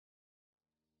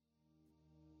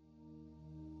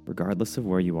regardless of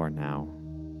where you are now,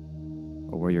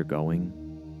 or where you're going,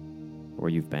 or where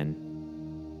you've been,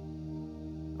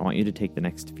 I want you to take the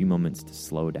next few moments to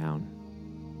slow down.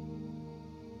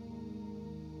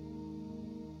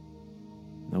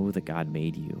 Know that God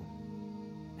made you,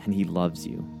 and He loves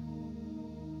you.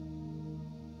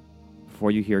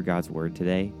 Before you hear God's word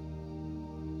today,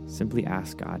 simply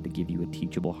ask God to give you a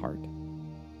teachable heart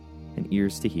and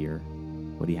ears to hear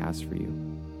what He has for you.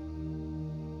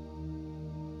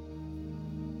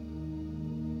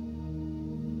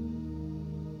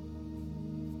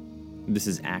 This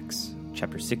is Acts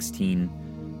chapter 16,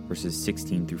 verses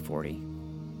 16 through 40.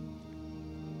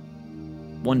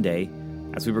 One day,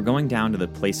 as we were going down to the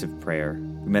place of prayer,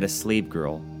 we met a slave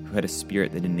girl who had a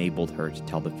spirit that enabled her to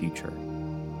tell the future.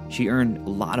 She earned a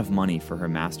lot of money for her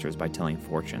masters by telling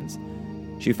fortunes.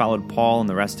 She followed Paul and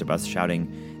the rest of us,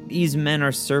 shouting, "These men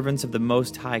are servants of the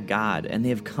Most High God, and they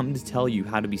have come to tell you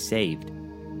how to be saved."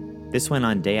 This went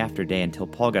on day after day until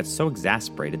Paul got so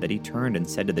exasperated that he turned and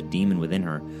said to the demon within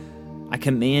her, "I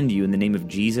command you in the name of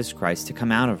Jesus Christ to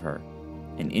come out of her."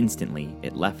 And instantly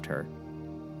it left her.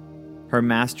 Her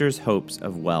master's hopes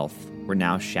of wealth were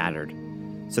now shattered,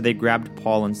 so they grabbed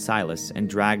Paul and Silas and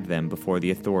dragged them before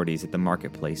the authorities at the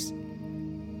marketplace.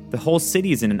 "The whole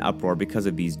city is in an uproar because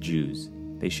of these Jews,"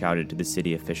 they shouted to the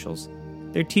city officials.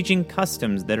 "They're teaching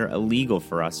customs that are illegal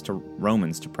for us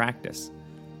Romans to practice."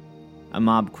 A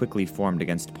mob quickly formed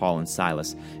against Paul and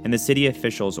Silas, and the city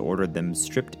officials ordered them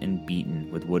stripped and beaten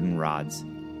with wooden rods.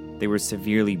 They were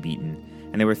severely beaten,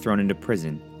 and they were thrown into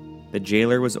prison. The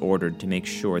jailer was ordered to make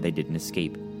sure they didn't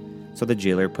escape, so the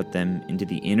jailer put them into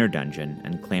the inner dungeon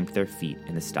and clamped their feet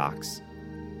in the stocks.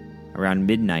 Around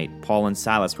midnight, Paul and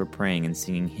Silas were praying and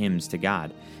singing hymns to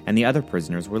God, and the other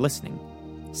prisoners were listening.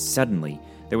 Suddenly,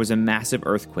 there was a massive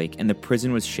earthquake, and the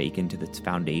prison was shaken to its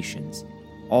foundations.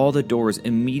 All the doors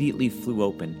immediately flew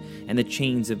open, and the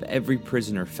chains of every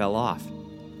prisoner fell off.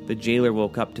 The jailer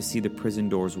woke up to see the prison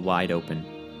doors wide open.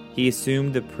 He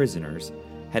assumed the prisoners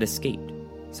had escaped,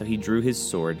 so he drew his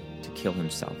sword to kill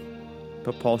himself.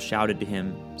 But Paul shouted to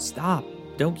him, "Stop!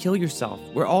 Don't kill yourself!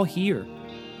 We're all here!"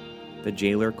 The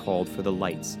jailer called for the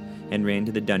lights and ran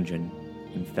to the dungeon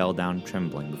and fell down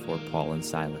trembling before Paul and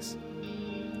Silas.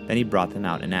 Then he brought them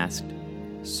out and asked,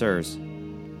 "Sirs,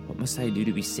 what must I do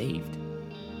to be saved?"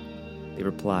 They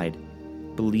replied,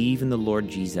 "Believe in the Lord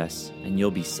Jesus, and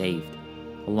you'll be saved,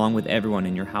 along with everyone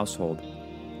in your household."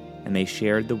 And they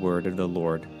shared the word of the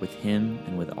Lord with him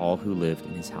and with all who lived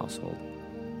in his household.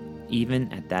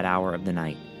 Even at that hour of the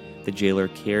night, the jailer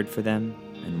cared for them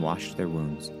and washed their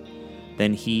wounds.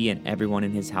 Then he and everyone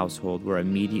in his household were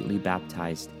immediately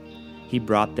baptized. He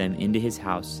brought them into his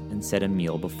house and set a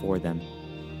meal before them.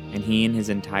 And he and his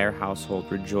entire household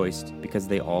rejoiced because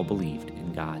they all believed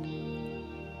in God.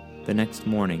 The next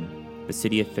morning, the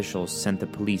city officials sent the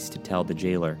police to tell the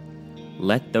jailer,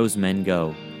 "Let those men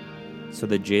go." So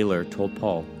the jailer told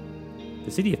Paul, "The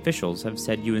city officials have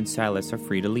said you and Silas are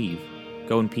free to leave.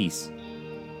 Go in peace."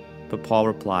 But Paul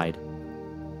replied,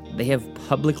 "They have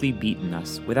publicly beaten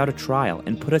us without a trial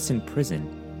and put us in prison,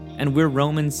 and we're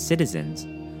Roman citizens.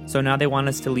 So now they want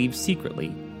us to leave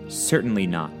secretly. Certainly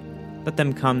not. Let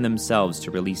them come themselves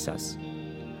to release us."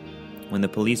 When the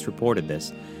police reported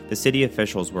this, the city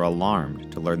officials were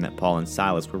alarmed to learn that Paul and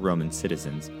Silas were Roman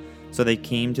citizens, so they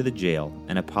came to the jail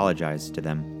and apologized to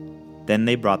them. Then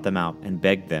they brought them out and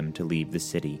begged them to leave the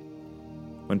city.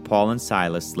 When Paul and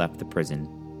Silas left the prison,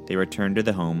 they returned to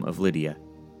the home of Lydia.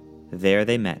 There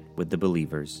they met with the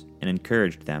believers and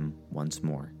encouraged them once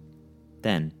more.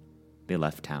 Then they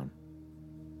left town.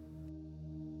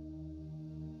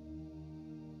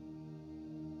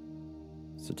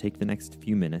 So take the next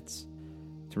few minutes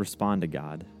to respond to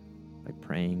God by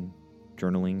praying,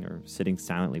 journaling, or sitting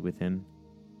silently with Him.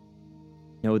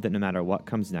 Know that no matter what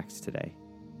comes next today,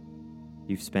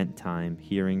 you've spent time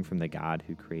hearing from the God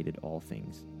who created all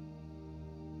things,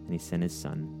 and He sent His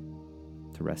Son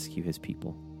to rescue His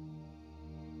people.